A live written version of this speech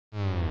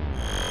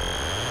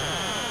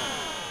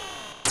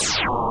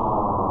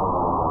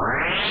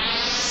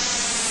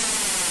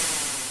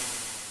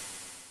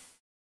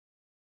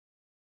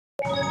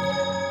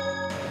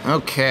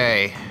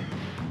Okay.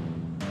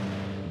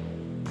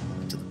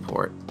 To the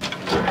port.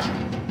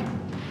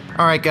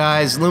 Alright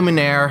guys,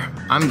 Luminaire,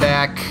 I'm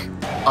back.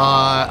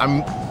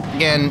 I'm,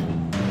 again,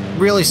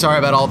 really sorry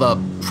about all the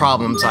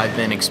problems I've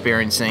been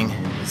experiencing.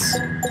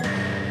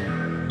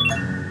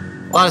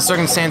 A lot of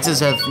circumstances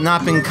have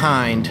not been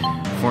kind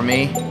for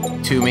me,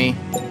 to me,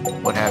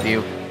 what have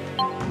you.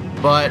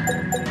 But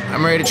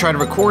I'm ready to try to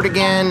record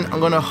again.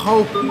 I'm gonna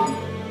hope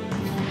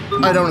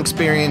I don't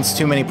experience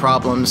too many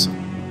problems.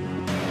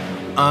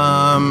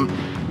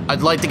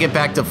 I'd like to get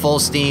back to full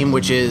steam,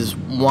 which is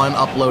 1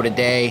 upload a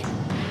day,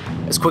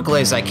 as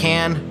quickly as I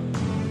can.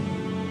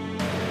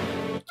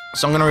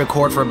 So I'm gonna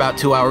record for about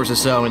 2 hours or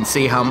so and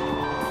see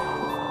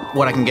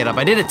what I can get up.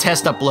 I did a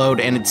test upload,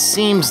 and it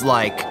seems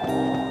like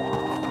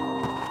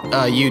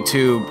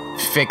YouTube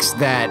fixed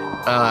that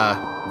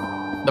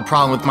the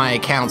problem with my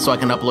account, so I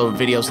can upload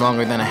videos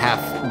longer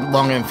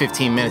than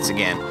 15 minutes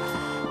again.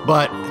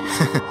 But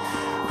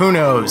who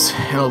knows?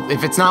 You know,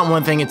 if it's not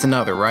one thing, it's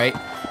another, right?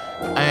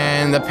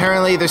 And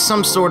apparently there's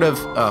some sort of...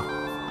 Oh,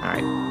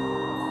 alright.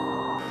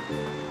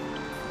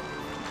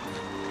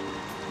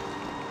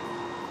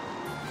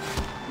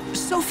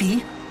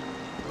 Sophie?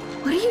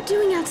 What are you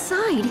doing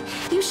outside?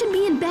 You should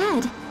be in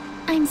bed.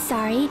 I'm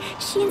sorry.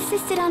 She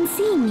insisted on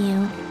seeing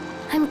you.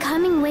 I'm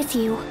coming with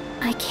you.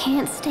 I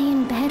can't stay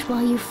in bed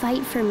while you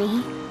fight for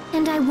me.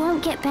 And I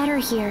won't get better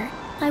here.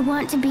 I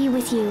want to be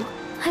with you.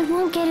 I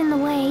won't get in the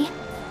way.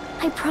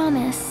 I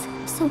promise.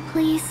 So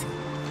please,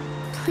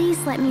 please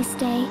let me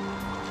stay.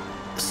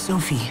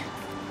 Sophie.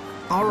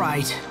 All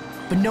right,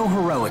 but no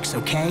heroics,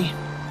 okay?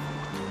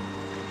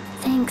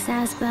 Thanks,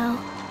 Asbel.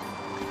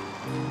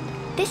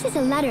 This is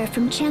a letter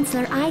from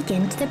Chancellor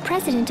Eigen to the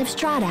President of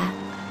Strata.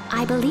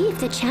 I believe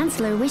the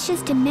Chancellor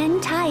wishes to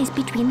mend ties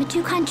between the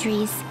two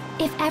countries.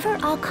 If ever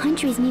all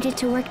countries needed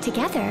to work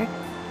together,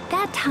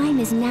 that time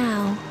is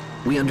now.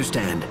 We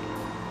understand.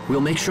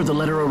 We'll make sure the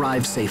letter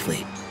arrives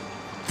safely.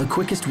 The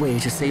quickest way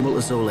to Sable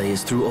Azole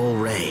is through Ol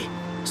Rey,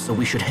 so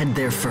we should head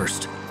there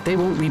first. They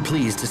won't be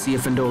pleased to see a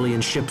Fendolian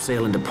ship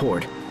sail into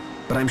port,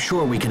 but I'm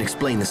sure we can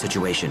explain the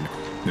situation.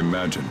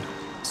 Imagine,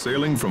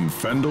 sailing from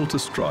Fendel to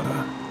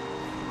Strata.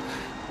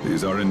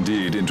 These are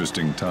indeed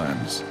interesting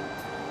times.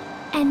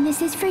 And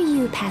this is for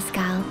you,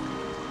 Pascal.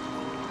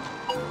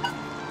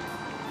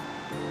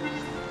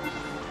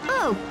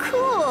 Oh,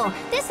 cool!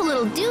 This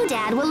little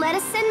doodad will let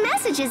us send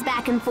messages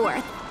back and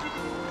forth.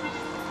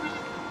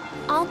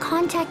 I'll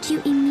contact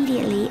you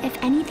immediately if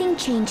anything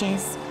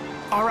changes.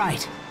 All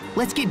right,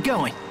 let's get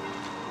going.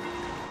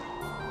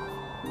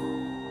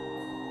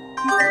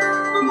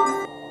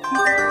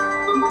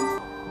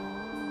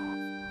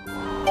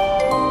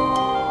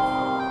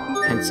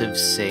 Pensive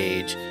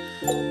Sage.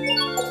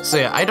 So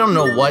yeah, I don't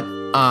know what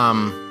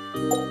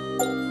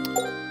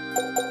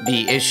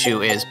the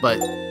issue is, but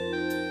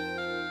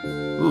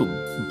ooh,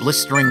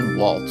 Blistering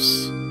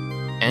Waltz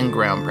and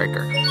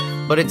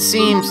Groundbreaker. But it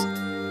seems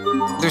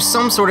there's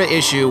some sort of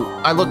issue.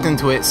 I looked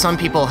into it. Some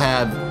people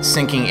have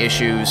syncing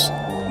issues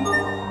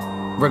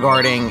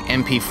regarding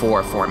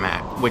MP4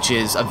 format, which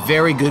is a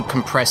very good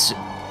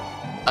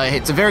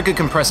it's a very good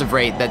compressive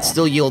rate that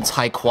still yields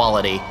high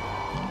quality.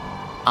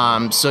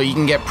 So you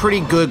can get pretty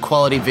good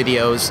quality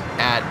videos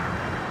at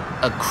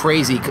a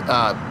crazy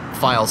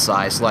file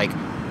size, like,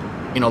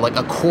 you know, like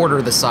a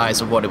quarter the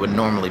size of what it would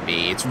normally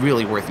be. It's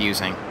really worth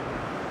using.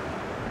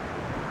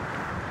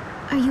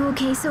 Are you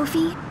okay,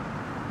 Sophie?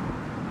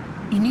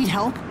 You need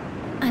help?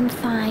 I'm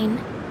fine.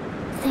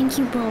 Thank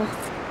you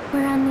both.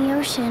 We're on the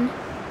ocean.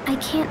 I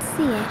can't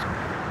see it,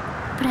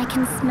 but I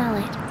can smell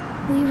it.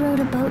 We rowed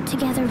a boat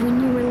together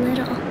when you were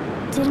little,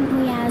 didn't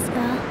we,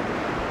 Asbel?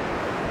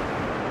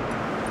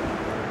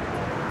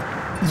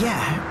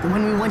 Yeah,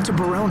 when we went to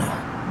Verona.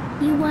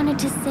 You wanted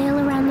to sail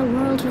around the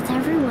world with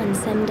everyone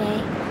someday.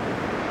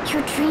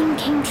 Your dream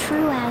came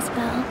true,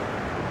 Asbel.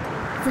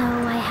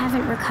 Though I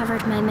haven't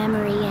recovered my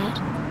memory yet.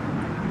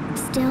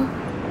 Still,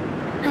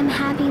 I'm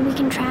happy we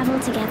can travel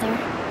together.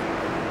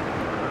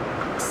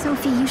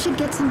 Sophie, you should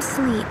get some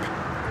sleep.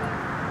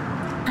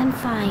 I'm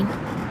fine.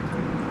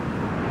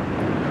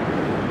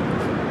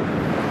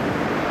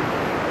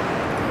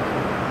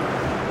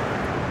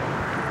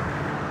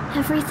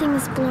 Everything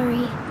is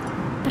blurry,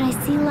 but I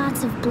see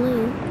lots of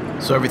blue.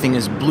 So everything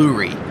is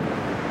blurry.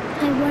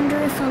 I wonder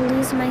if I'll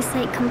lose my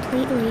sight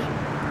completely.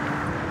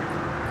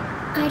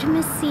 I'd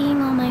miss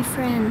seeing all my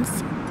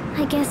friends.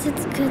 I guess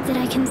it's good that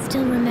I can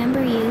still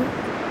remember you.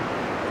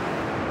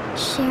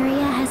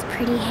 Sharia has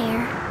pretty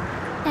hair,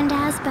 and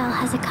Asbel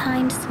has a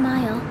kind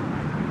smile.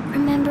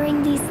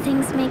 Remembering these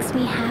things makes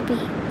me happy,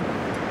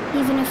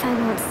 even if I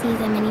won't see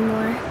them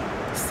anymore.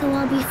 So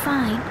I'll be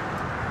fine.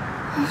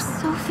 Oh,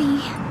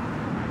 Sophie.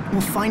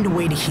 We'll find a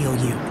way to heal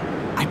you.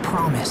 I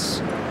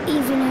promise.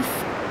 Even if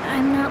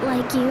I'm not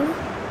like you?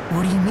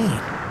 What do you mean?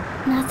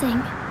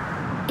 Nothing.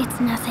 It's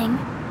nothing.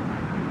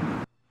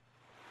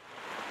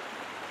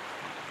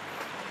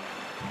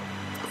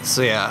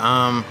 So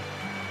yeah,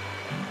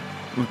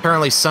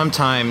 apparently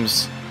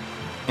sometimes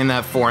in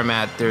that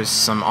format there's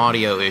some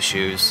audio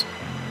issues.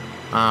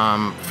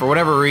 For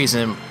whatever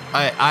reason,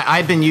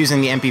 I've been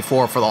using the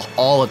MP4 for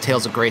all of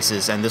Tales of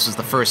Graces, and this was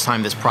the first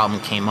time this problem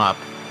came up.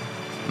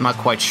 I'm not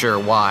quite sure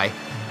why,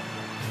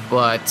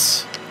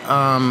 but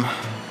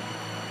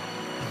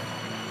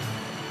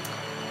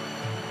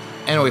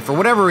anyway, for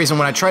whatever reason,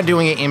 when I tried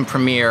doing it in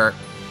Premiere,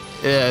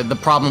 the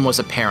problem was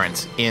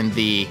apparent in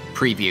the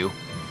preview.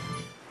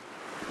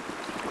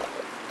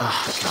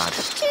 Oh, God.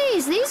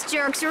 Jeez, these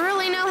jerks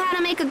really know how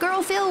to make a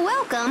girl feel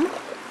welcome.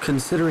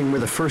 Considering we're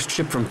the first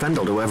ship from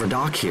Fendel to ever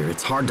dock here,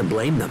 it's hard to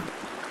blame them.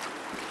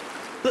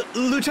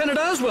 Lieutenant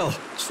Oswell,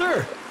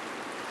 sir!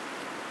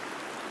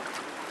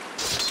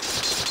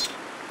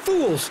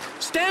 Fools!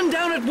 Stand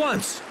down at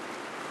once!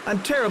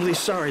 I'm terribly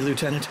sorry,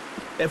 Lieutenant.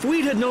 If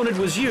we'd had known it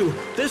was you,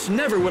 this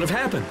never would have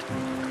happened.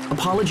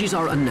 Apologies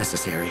are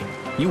unnecessary.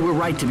 You were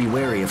right to be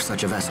wary of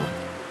such a vessel.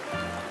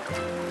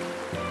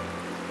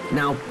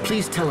 Now,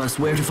 please tell us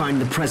where to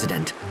find the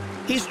President.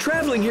 He's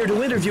traveling here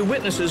to interview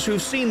witnesses who've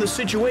seen the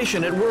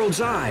situation at World's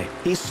Eye.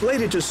 He's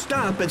slated to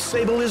stop at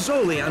Sable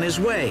Izoli on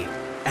his way.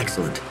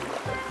 Excellent.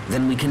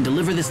 Then we can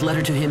deliver this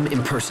letter to him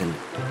in person.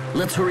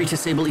 Let's hurry to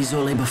Sable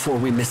Izoli before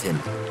we miss him.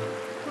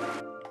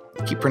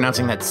 Keep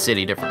pronouncing that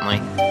city differently.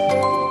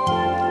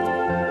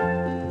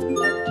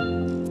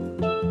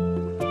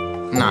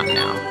 Not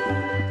now.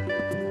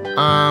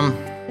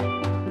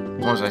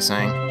 What was I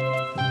saying?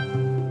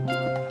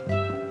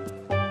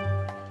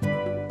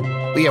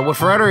 Yeah, well,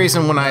 for whatever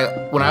reason, when I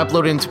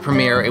uploaded into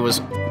Premiere,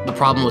 the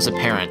problem was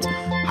apparent.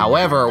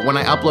 However, when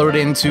I uploaded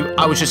into,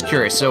 I was just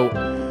curious. So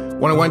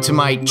when I went to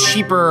my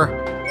cheaper,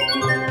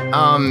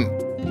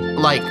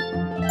 like,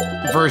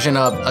 version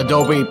of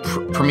Adobe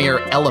Premiere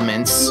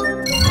Elements,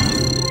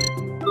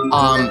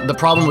 the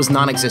problem was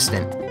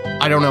non-existent.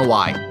 I don't know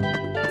why.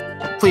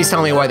 Please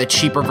tell me why the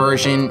cheaper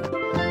version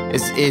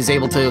is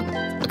able to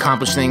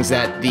accomplish things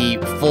that the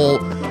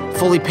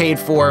fully paid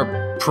for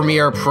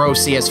Premiere Pro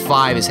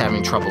CS5 is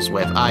having troubles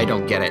with. I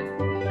don't get it.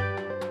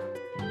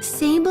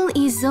 Sable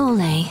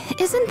Izole,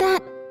 isn't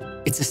that...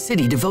 It's a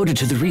city devoted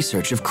to the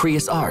research of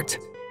Krius art.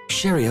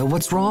 Sheria,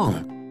 what's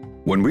wrong?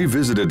 When we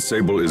visited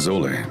Sable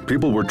Izole,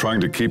 people were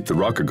trying to keep the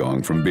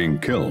Rockagong from being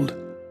killed.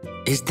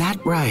 Is that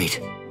right?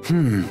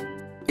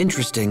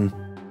 Interesting.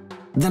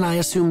 Then I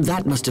assume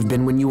that must have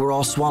been when you were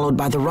all swallowed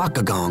by the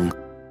Rockagong.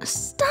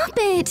 Stop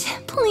it!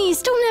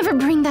 Please, don't ever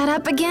bring that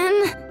up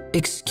again.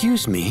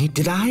 Excuse me,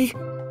 did I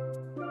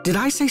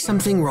say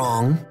something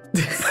wrong?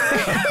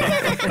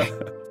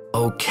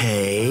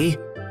 Okay.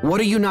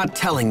 What are you not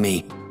telling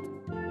me?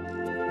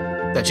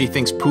 That she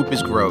thinks poop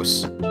is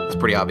gross. It's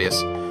pretty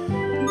obvious.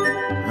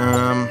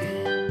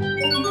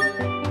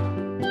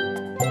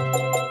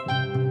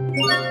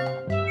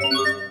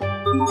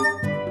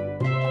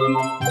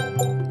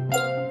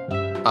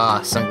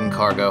 Sunken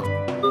cargo.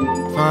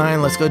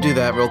 Fine, let's go do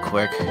that real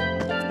quick.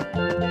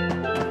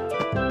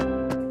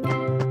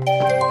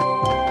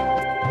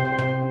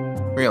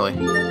 Really?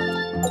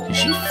 Did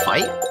she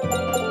fight?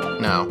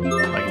 No.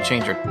 I can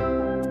change her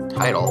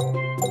title.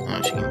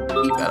 No, she can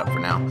keep that up for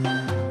now.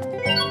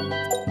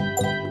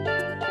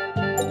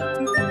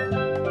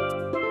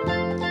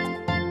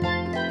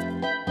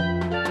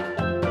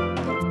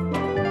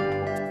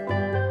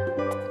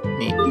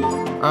 Neat.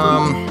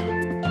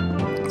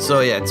 So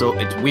yeah, it's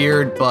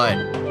weird, but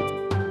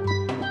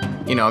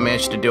you know, I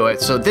managed to do it.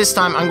 So this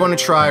time I'm going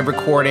to try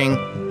recording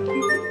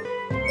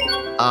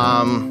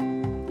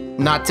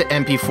not to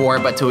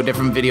MP4, but to a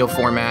different video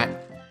format,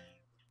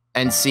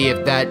 and see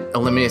if that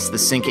eliminates the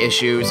sync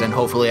issues, and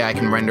hopefully I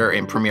can render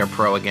in Premiere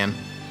Pro again.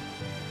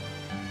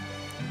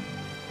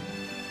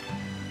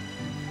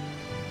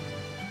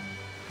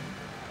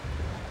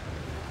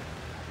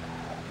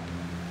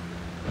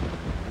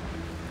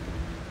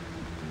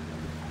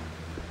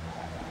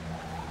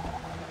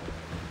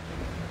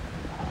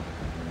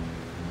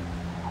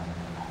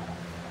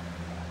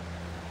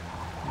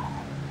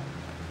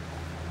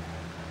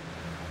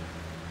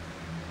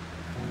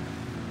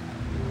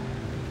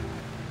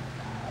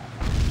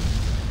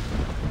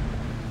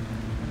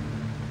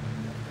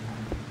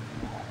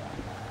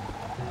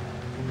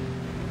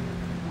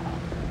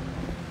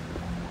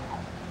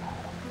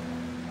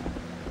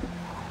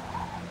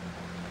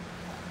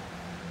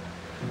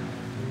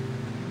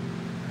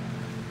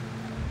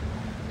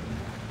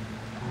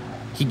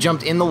 He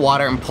jumped in the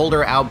water and pulled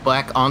her out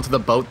back onto the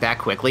boat that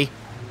quickly.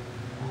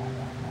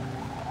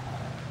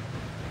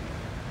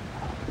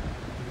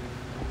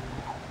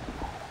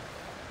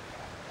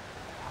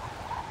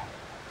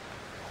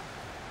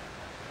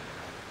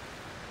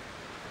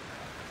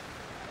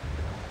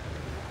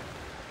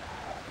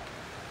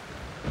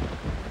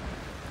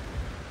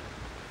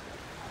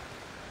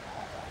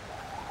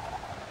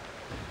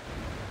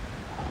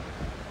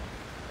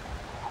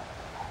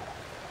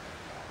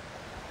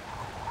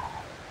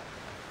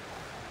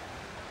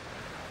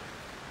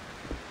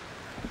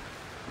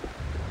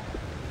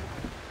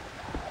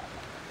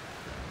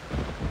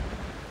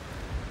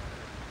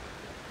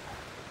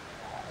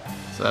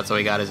 So that's how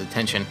he got his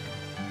attention.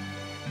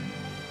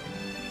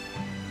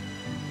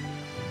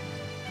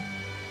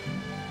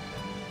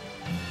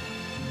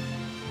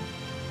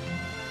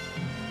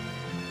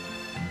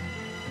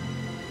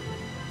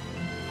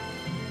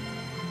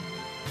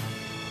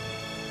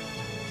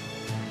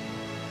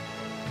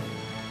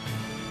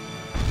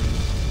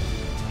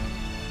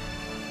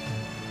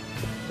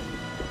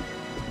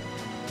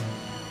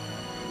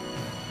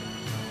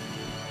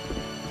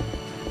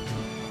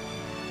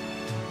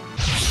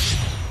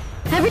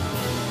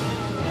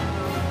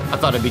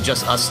 thought it'd be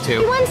just us two.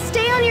 Everyone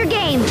stay on your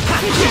game.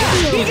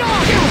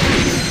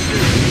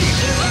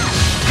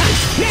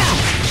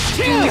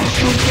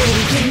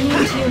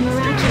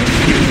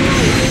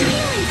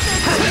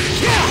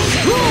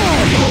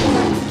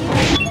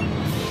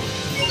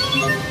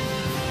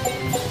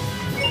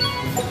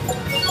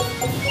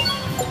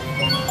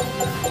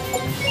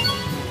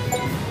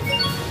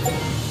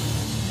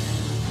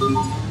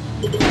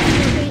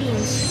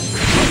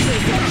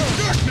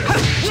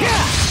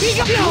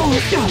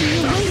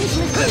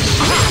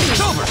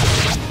 It's over!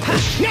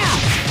 Now!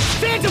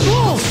 Phantom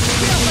Wolf!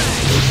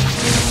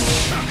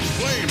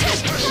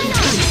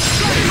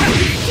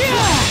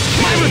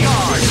 My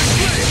regard!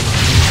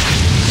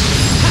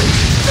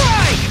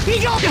 Strike!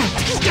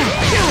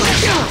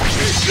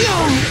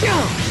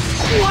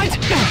 What?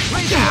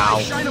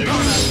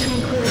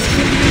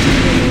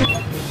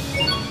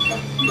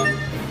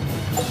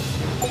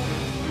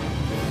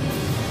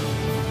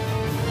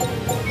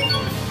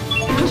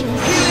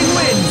 Healing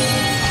wind!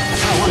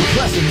 How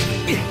unpleasant!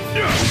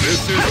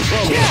 This is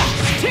trouble.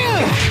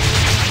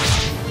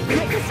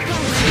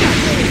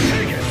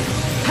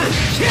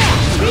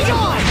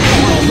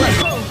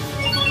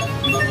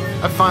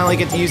 I finally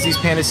get to use these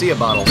Panacea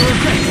bottles.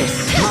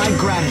 My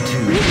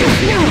gratitude.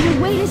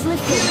 Your weight is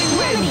lifted.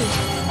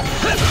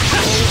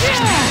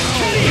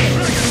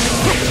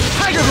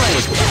 Tiger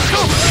Blade!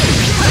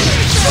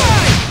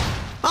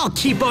 I'll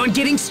keep on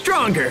getting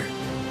stronger!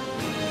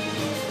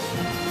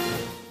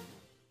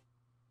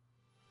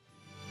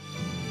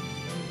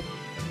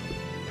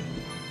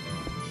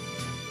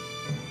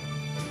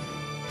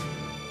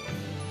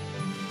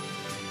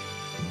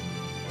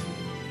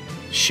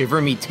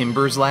 Shiver me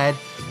timbers, lad.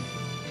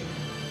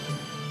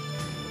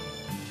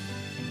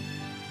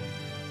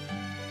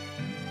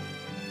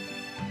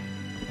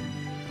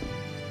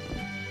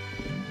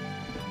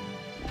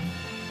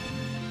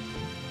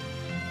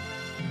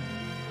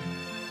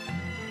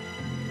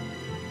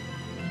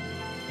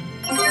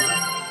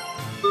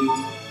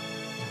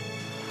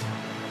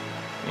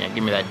 Yeah,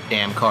 give me that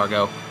damn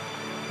cargo.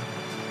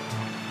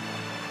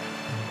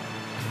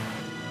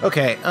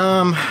 Okay,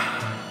 so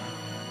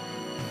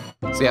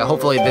yeah,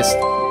 hopefully this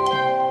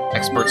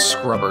expert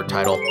scrubber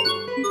title.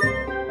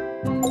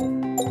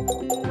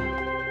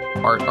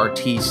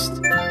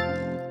 Artiste.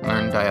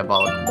 Learn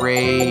Diabolic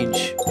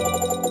Rage.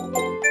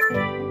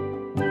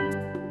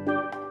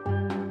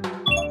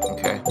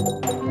 Okay.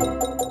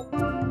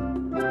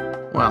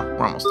 Well,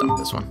 we're almost done with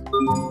this one.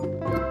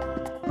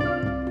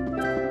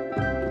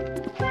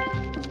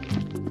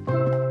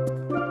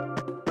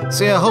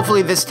 So yeah,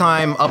 hopefully this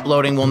time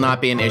uploading will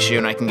not be an issue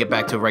and I can get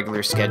back to a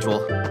regular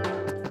schedule.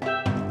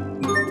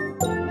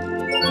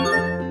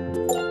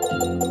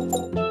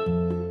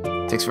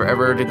 Takes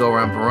forever to go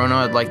around Verona.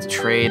 I'd like to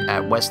trade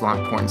at West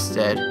Lontport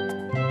instead.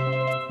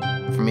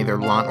 From either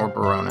Lant or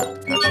Verona.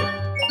 Gotcha.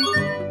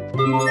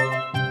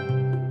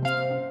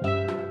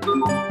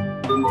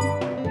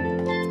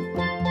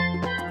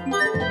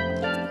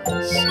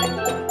 Let's see.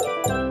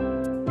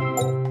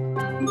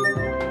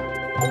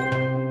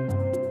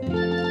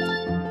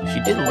 She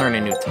did learn a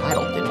new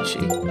title, didn't she?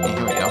 Yeah,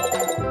 here we go.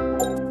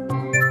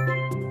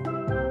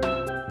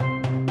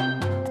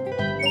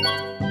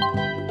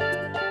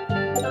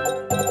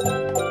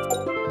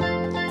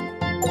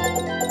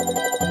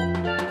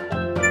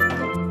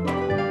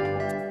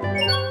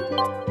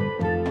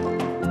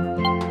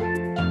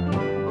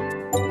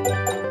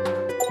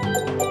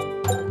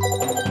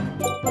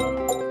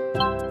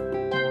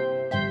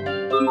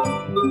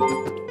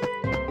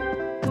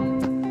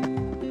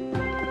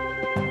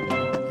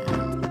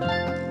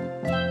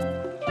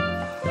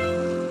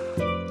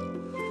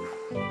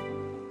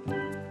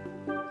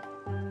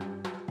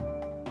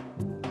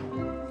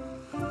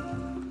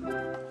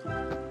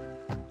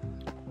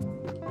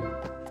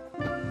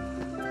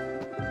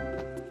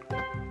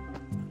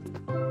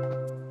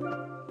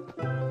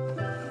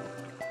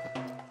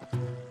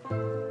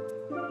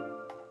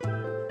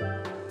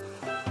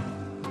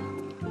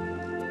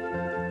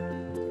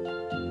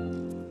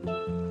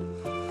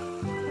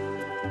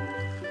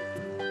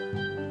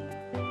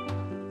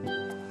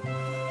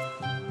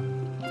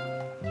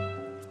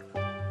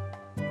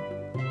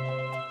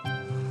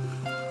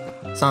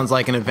 Sounds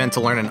like an event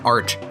to learn an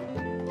art.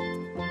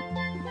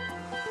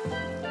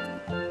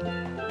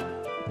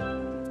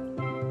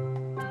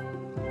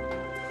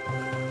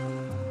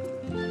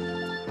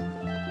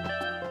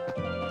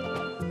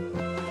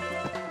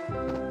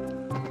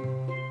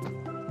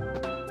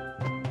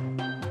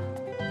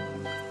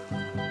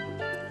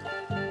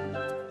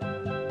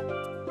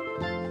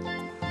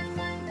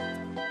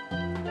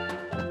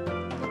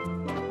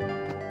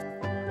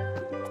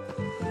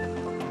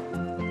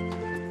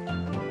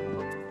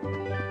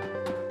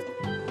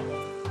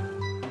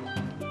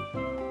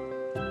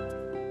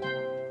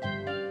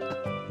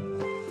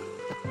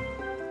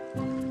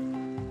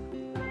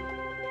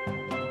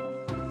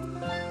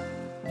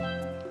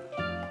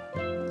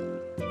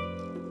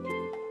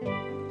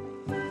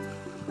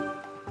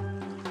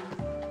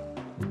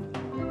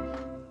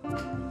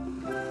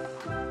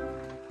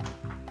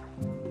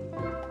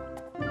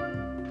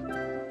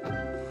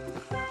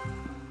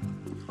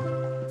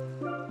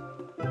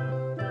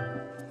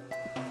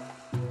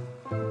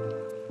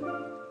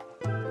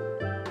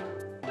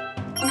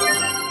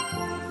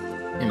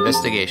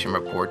 Investigation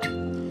report.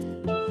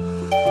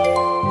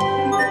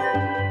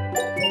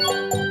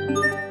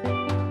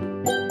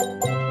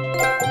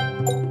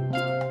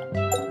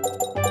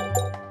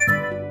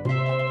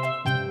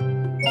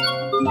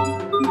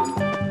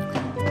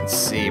 Let's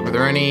see, were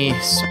there any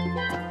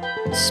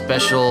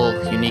special,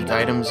 unique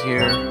items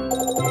here?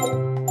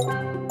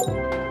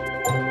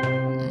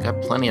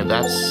 Got plenty of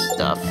that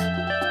stuff.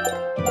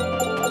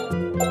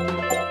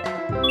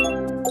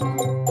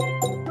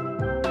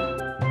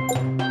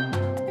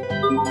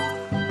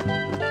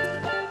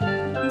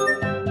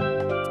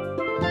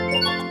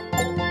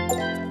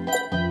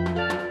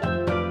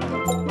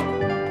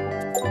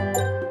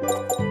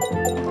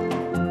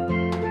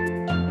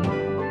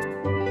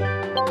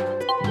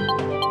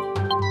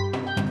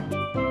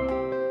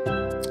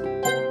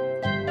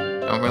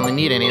 Don't really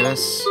need any of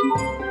this.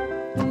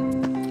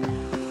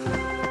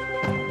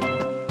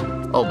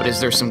 Oh, but is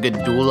there some good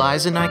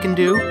dualizing I can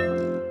do?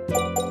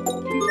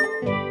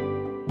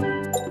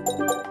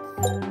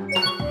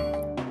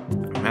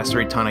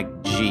 Mastery Tonic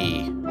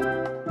G.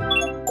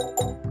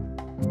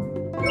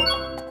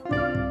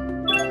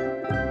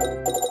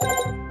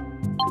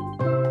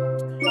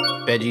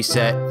 Veggie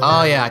set.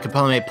 Oh yeah, I could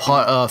probably make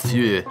pot of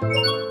few.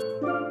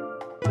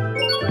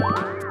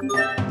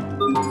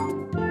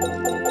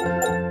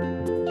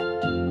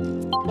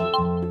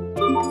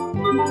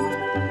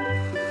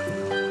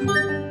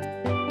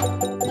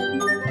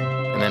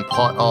 And then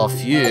pot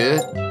off you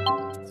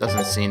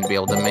doesn't seem to be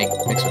able to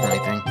mix with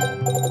anything.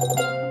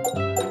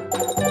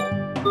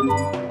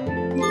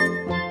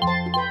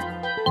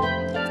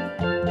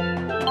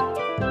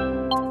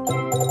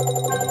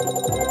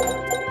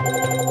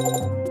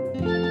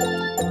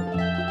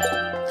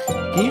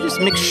 Can you just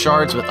mix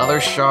shards with other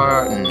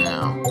shards?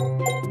 No.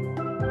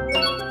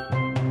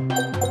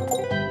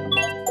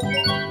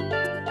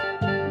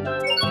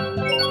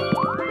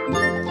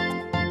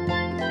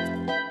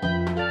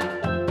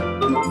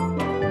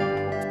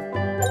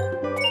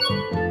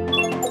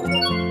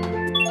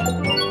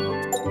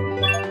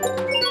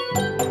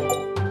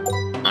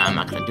 I'm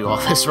not gonna do all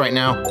this right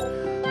now.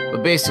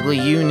 But basically,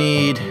 you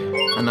need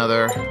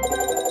another...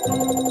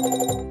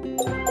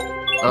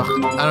 Ugh,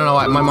 I don't know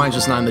why, my mind's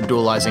just not in the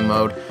dualizing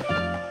mode.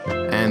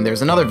 And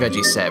there's another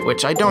veggie set,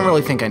 which I don't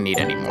really think I need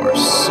anymore.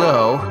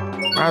 So,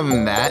 rather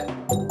than that,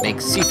 make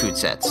seafood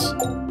sets.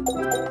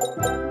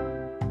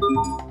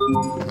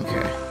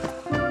 Okay.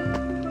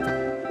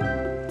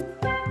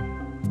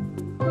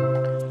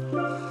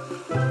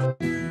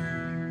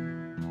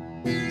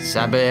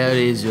 Saber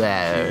is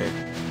well.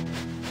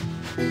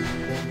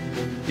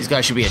 These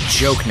guys should be a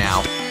joke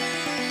now.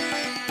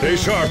 Stay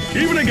sharp,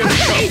 even against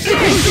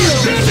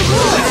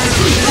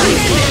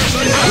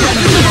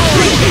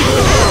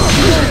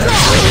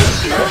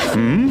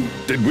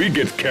Did we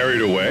get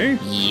carried away?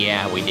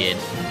 Yeah, we did.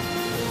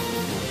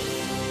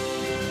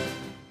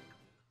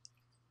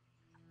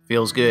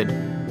 Feels good.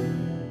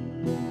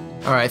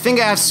 Alright, I think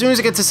as soon as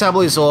I get to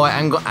Sablizol,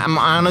 I'm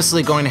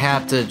honestly going to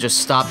have to just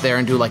stop there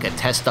and do like a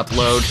test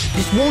upload.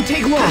 This won't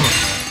take long.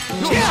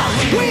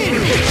 Yeah, win!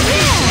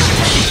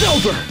 It's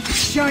over!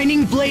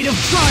 Shining blade of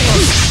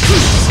triumph!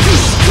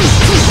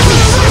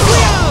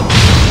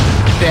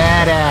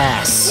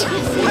 Badass!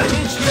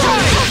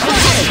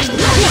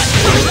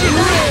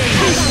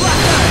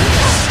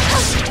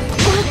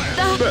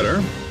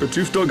 Better, but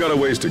you've still got a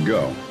ways to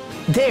go.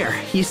 There,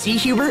 you see,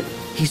 Hubert?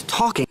 He's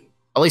talking.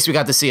 At least we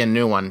got to see a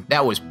new one.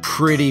 That was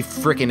pretty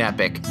freaking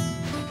epic.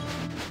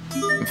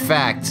 In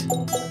fact,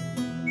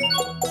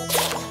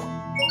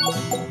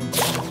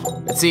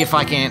 let's see if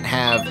I can't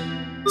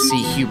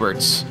see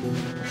Hubert's.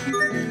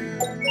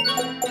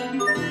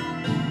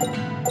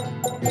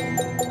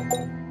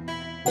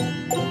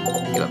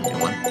 You have a new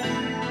one.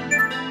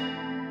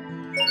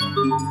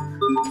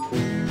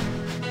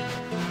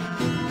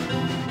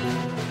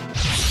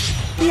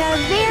 We are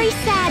very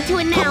sad to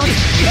announce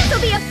this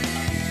will be a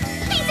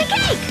piece of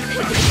cake!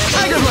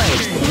 Tiger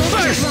Blade!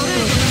 First!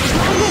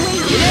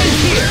 It ends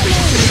here!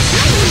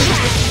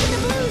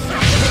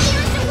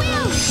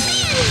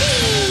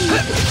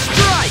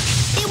 Strike!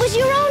 It was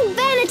your own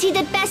vanity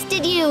that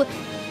bested you!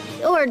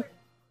 Or...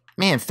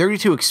 Man,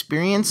 32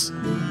 experience?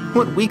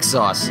 What weak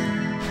sauce?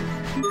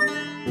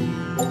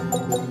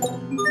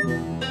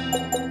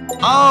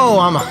 Oh,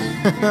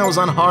 I was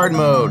on hard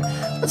mode.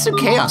 Let's do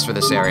chaos for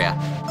this area.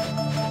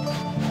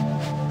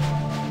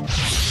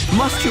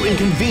 Must you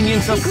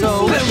inconvenience us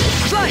so?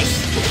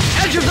 Slice!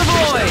 Edge of the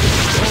void!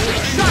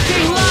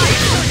 Shocking light!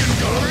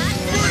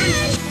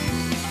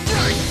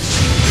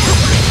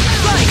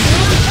 Slice!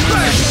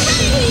 Burst!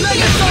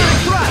 Megasonic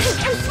thrust!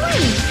 And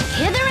swing!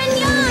 Hither and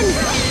yon!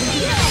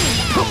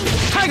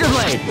 Tiger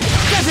Blade!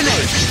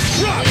 Detonate!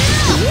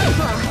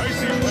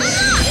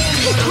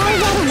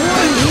 Carve out a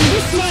warning in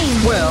this name!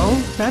 Well,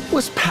 that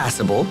was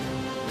passable.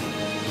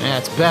 Yeah,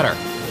 it's better.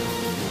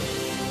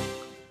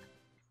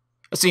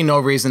 I see no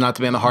reason not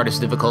to be on the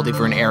hardest difficulty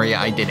for an area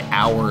I did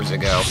hours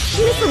ago.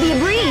 This will be a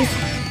breeze!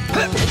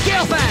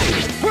 Gale Fang!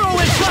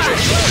 Whirlwind Flash!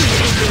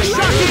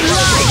 Shocking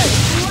light!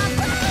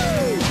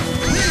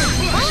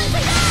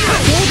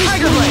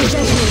 Tiger Blade!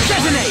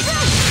 Detonate!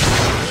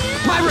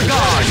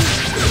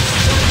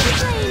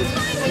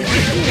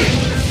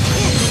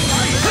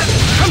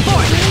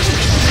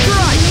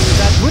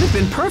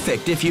 have been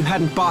perfect if you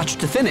hadn't botched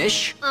the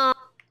finish.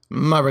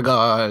 My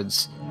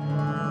regards.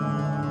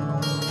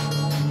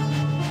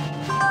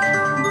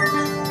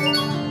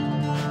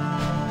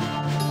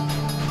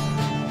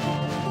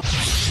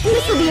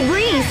 This will be a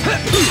breeze.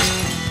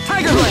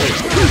 Tiger Blade!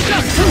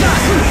 Dust to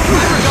dust!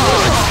 My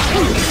regards!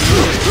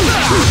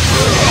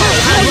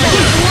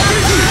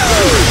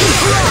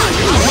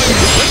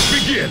 Let's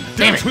begin!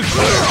 Dance with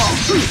fire!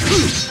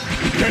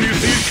 Can you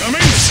see it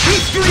coming?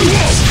 Shoot through the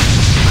wall!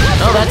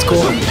 Oh, that's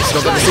cool.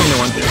 Still got to see a new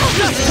one.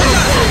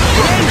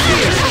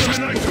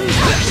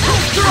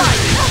 Strike!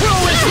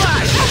 Roll and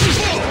slash!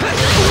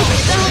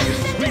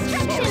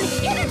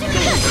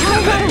 How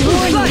about a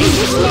warning in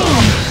this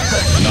name?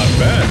 Not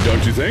bad,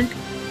 don't you think?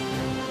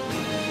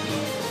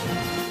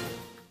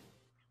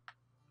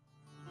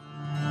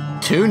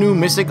 Two new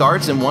Mystic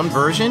Arts in one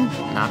version?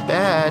 Not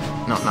bad.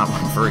 No, not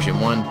one version,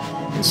 one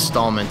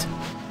installment.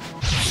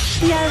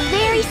 We are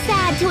very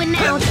sad to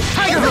announce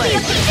Tiger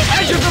Blade!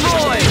 Edge of the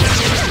void!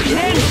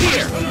 And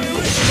here!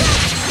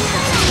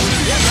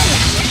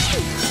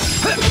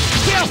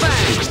 Scale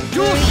Fang!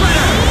 Dual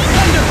Shredder!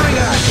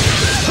 Thunderbringer!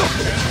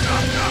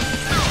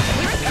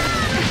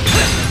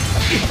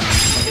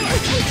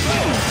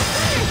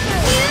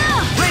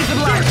 Razor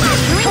Blast!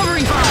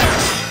 Covering fire!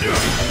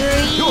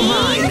 You're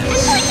mine!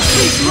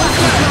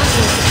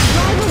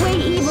 Drive away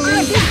evil in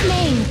this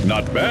name.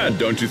 Not bad,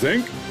 don't you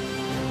think?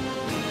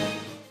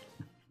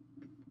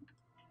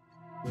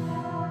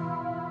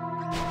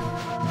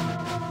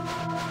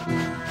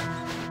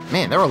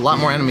 Man, there were a lot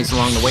more enemies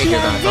along the way we here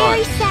are than I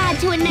very thought. sad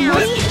to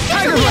announce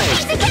Tiger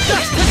Blade!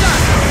 Dust to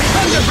dust!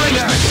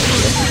 Thunderbringer!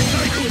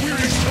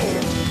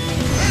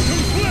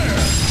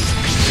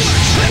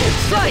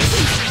 Slice!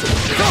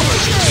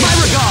 My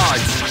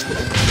regards!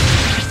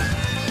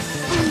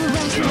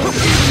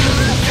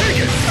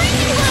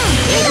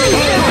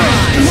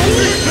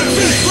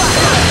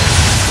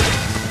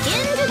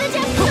 into the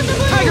depths of the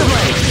blue. Tiger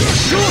Blade!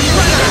 Dual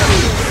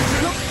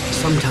Shredder!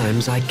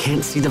 Sometimes I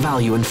can't see the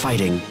value in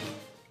fighting.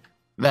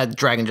 That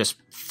dragon just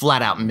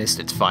flat out missed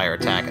its fire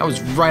attack. I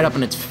was right up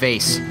in its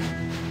face.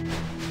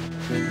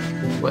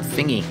 What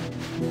thingy?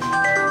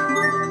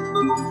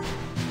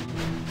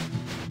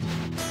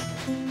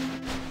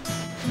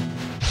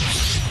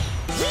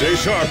 Stay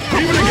sharp,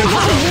 even against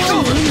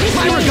the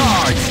My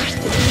regards!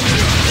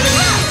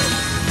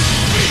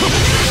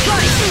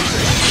 Slice!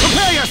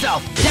 Prepare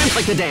yourself! Dance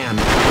like the dam!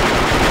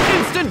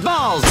 Instant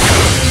balls!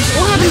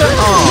 What happened to...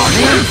 Aw,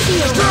 man.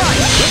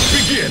 Let's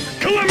begin!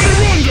 Calamity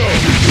Rondo!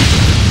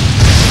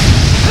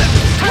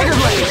 Tiger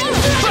Blade!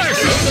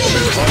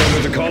 Hot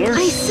under the collar?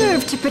 I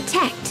serve to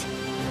protect.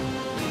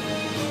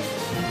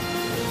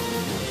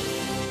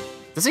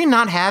 Does he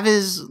not have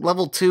his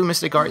level 2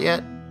 Mystic Art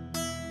yet?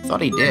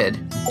 Thought he did.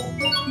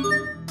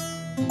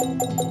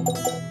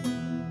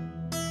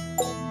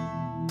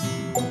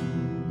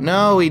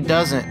 No, he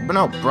doesn't. But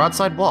no,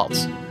 Broadside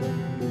Waltz.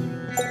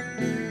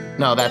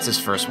 No, that's his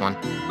first one.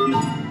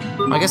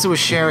 I guess it was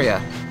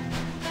Sharia.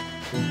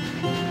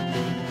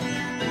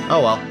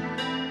 Oh well.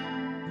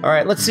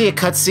 Alright, let's see a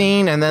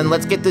cutscene, and then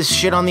let's get this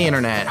shit on the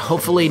internet.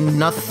 Hopefully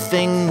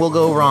nothing will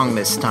go wrong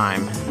this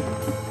time.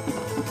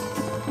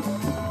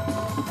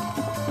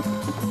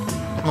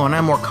 Oh, and I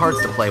have more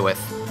cards to play with.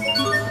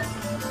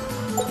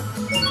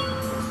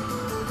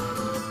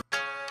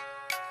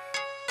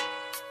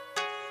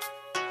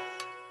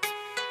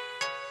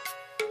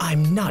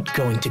 I'm not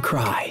going to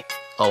cry.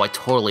 Oh, I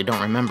totally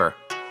don't remember.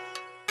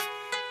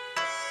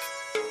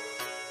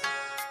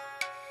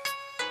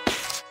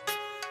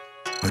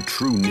 A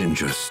true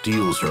ninja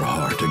steels her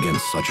heart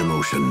against such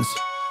emotions.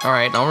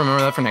 Alright, I'll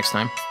remember that for next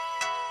time.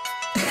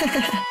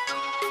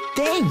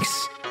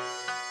 Thanks.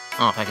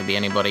 Oh, if I could be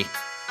anybody.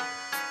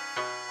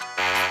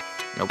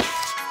 Nope.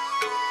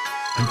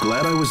 I'm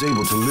glad I was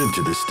able to live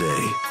to this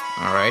day.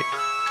 Alright.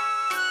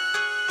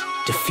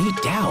 Defeat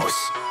Daos?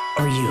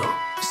 Are you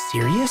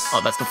serious?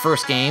 Oh, that's the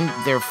first game,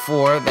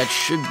 therefore that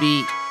should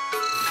be...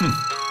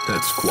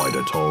 That's quite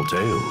a tall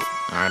tale.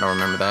 Alright, I'll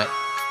remember that.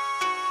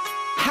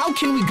 How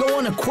can we go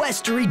on a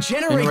quest to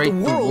regenerate Generate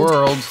the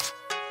world?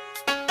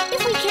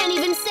 If we can't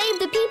even save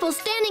the people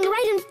standing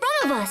right in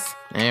front of us.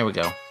 There we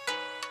go.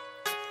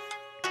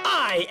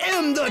 I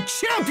am the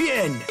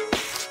champion!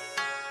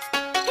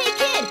 Hey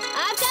kid,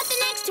 I've got the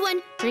next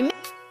one.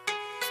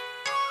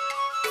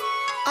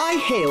 I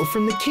hail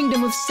from the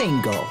kingdom of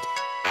Sangald.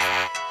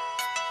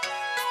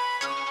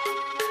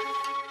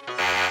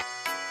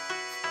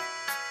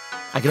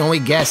 I can only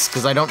guess,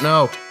 because I don't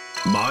know.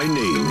 My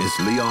name is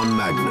Leon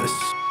Magnus.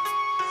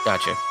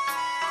 Gotcha.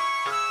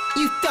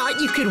 You thought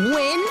you could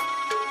win?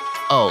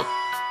 Oh.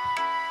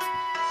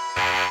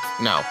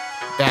 No.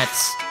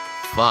 That's...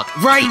 Fuck.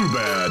 Right! Too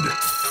bad.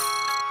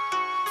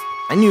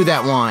 I knew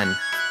that one.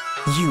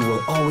 You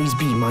will always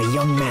be my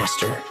young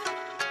master.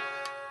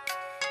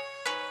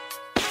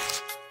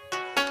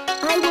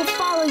 I will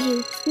follow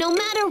you, no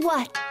matter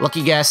what.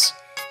 Lucky guess.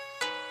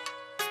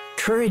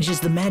 Courage is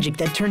the magic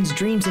that turns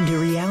dreams into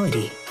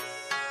reality.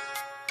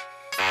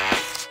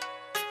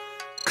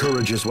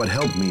 Courage is what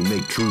helped me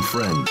make true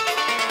friends.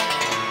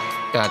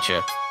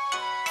 Gotcha.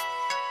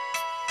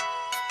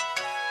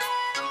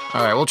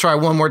 Alright, we'll try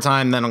one more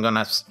time, then I'm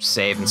gonna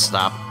save and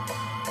stop.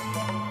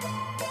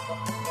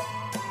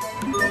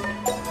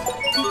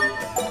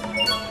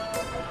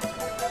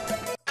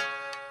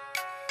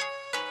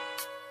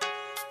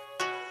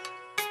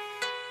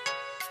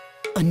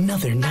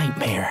 Another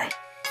nightmare.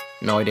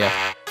 No idea.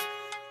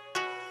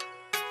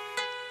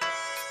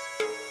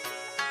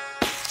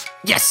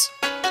 Yes!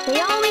 They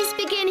always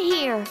begin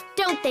here,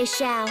 don't they,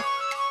 Shao?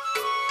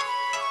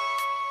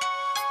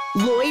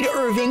 Lloyd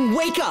Irving,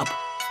 wake up!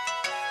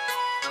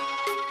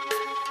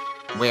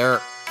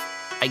 Where?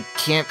 I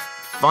can't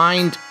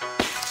find...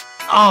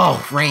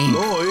 Oh, Rain.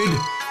 Lloyd!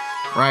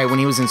 Right, when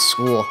he was in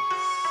school.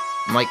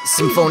 I'm like,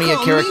 Symphonia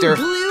Call character.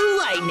 me Blue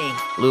Lightning.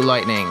 Blue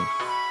Lightning.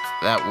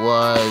 That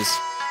was...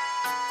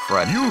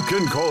 crud. You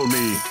can call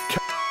me...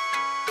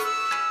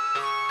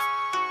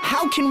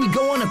 How can we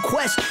go on a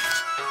quest?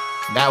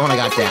 That one I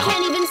got We down.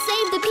 can't even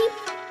save the people.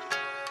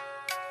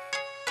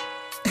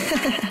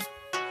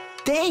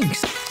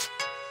 Thanks.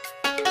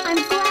 I'm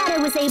glad I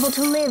was able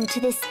to live to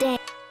this day.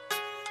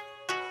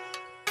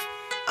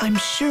 I'm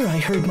sure I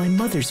heard my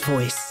mother's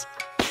voice.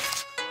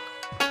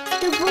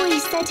 The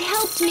voice that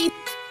helped me.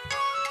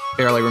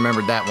 Barely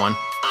remembered that one.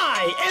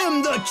 I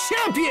am the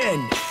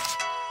champion!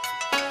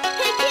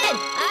 Hey kid,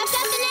 I've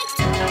got the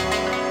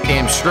next.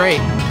 Damn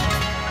straight.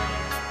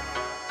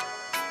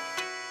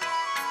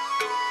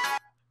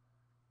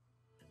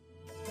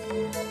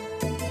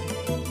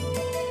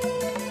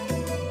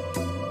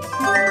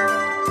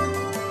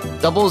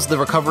 Doubles the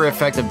recovery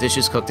effect of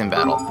dishes cooked in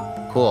battle.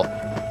 Cool.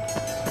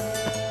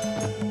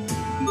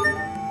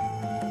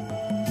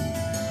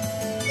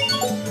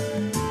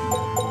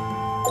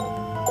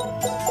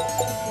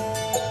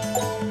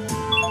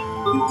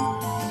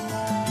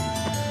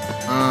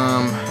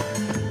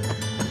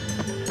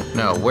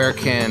 No, where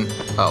can...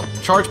 Oh,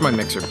 charge my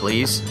mixer,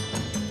 please.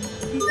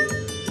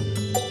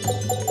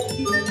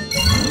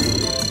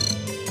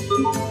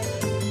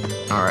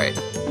 Alright.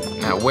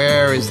 Now,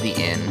 where is the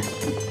inn?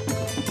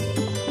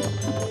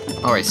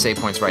 Alright, save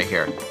point's right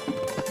here.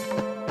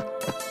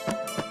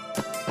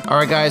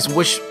 Alright, guys,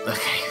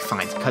 Okay,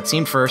 fine.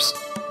 Cutscene first.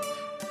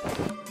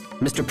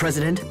 Mr.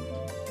 President,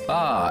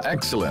 Ah,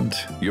 excellent.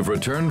 You've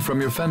returned from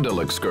your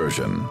Fendel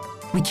excursion.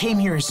 We came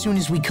here as soon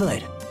as we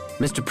could.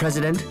 Mr.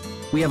 President,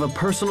 we have a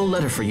personal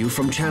letter for you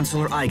from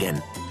Chancellor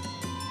Eigen.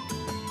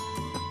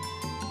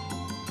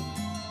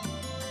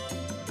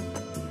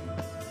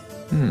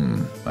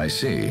 I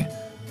see.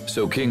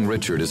 So King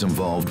Richard is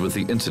involved with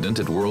the incident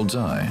at World's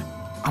Eye.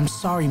 I'm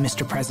sorry,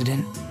 Mr.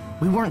 President.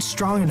 We weren't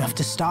strong enough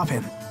to stop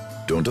him.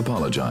 Don't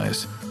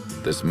apologize.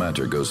 This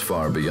matter goes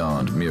far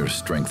beyond mere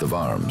strength of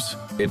arms.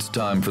 It's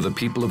time for the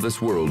people of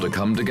this world to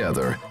come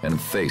together and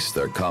face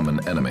their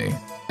common enemy.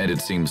 And it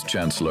seems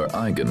Chancellor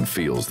Eigen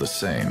feels the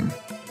same.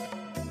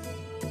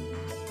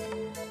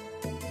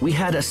 We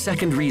had a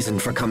second reason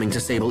for coming to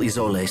Sable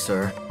Isole,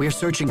 sir. We are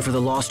searching for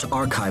the lost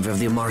archive of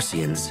the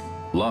Amarcians.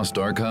 Lost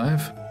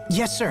Archive?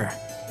 Yes, sir.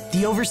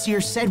 The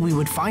Overseer said we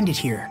would find it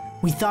here.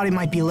 We thought it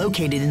might be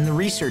located in the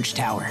research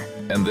tower.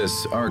 And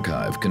this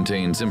archive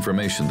contains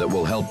information that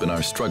will help in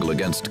our struggle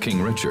against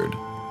King Richard.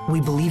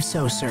 We believe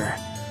so, sir.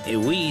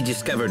 We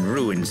discovered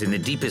ruins in the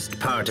deepest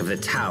part of the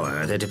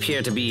tower that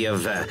appear to be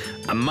of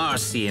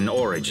Amarcian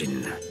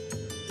origin.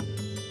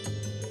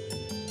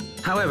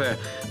 However,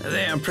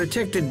 they are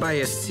protected by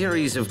a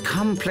series of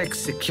complex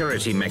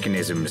security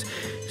mechanisms,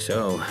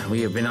 so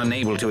we have been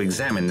unable to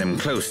examine them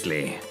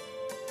closely.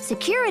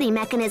 Security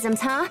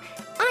mechanisms, huh?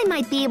 I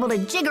might be able to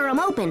jigger them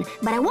open,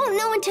 but I won't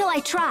know until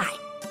I try.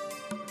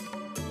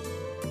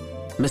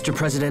 Mr.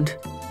 President,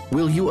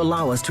 will you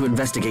allow us to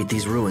investigate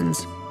these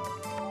ruins?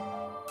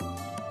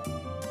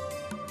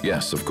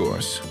 Yes, of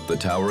course. The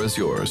tower is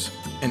yours.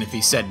 And if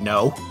he said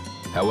no?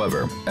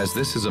 However, as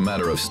this is a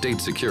matter of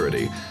state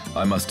security,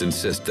 I must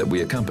insist that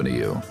we accompany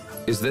you.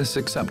 Is this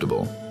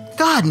acceptable?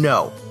 God,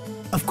 no!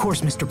 Of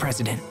course, Mr.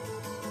 President.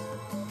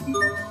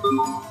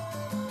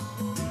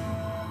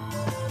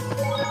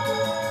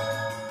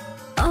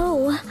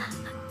 Oh,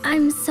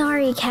 I'm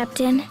sorry,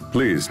 Captain.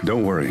 Please,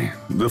 don't worry.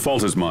 The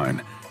fault is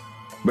mine.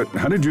 But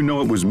how did you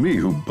know it was me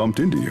who bumped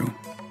into you?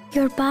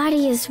 Your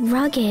body is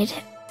rugged.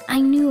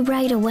 I knew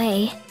right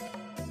away.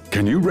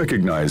 Can you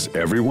recognize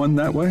everyone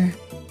that way?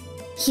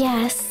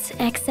 Yes,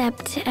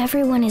 except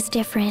everyone is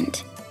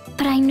different.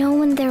 But I know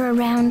when they're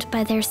around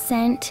by their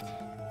scent,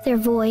 their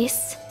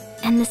voice,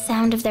 and the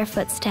sound of their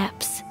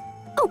footsteps.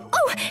 Oh,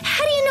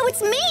 how do you know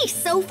it's me,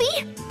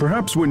 Sophie?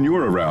 Perhaps when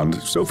you're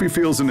around, Sophie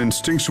feels an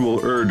instinctual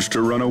urge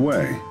to run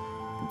away.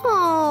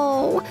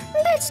 Oh,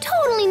 that's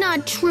totally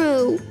not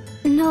true.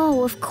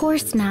 No, of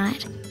course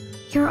not.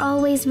 You're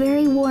always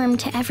very warm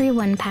to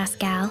everyone,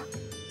 Pascal.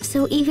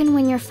 So even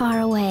when you're far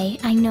away,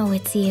 I know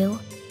it's you.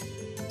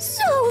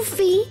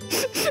 Sophie!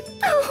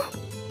 Oh.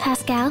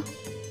 Pascal?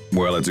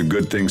 Well, it's a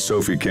good thing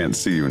Sophie can't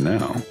see you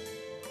now.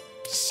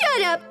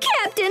 Shut up,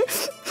 Captain!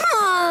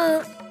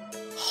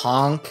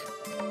 Honk?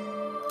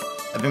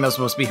 I think that was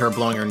supposed to be her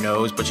blowing her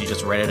nose, but she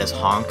just read it as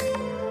honk.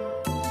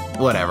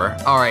 Whatever.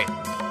 Alright.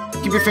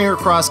 Keep your finger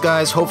crossed,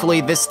 guys.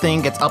 Hopefully this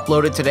thing gets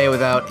uploaded today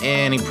without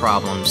any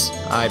problems.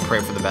 I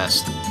pray for the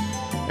best.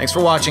 Thanks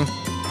for watching.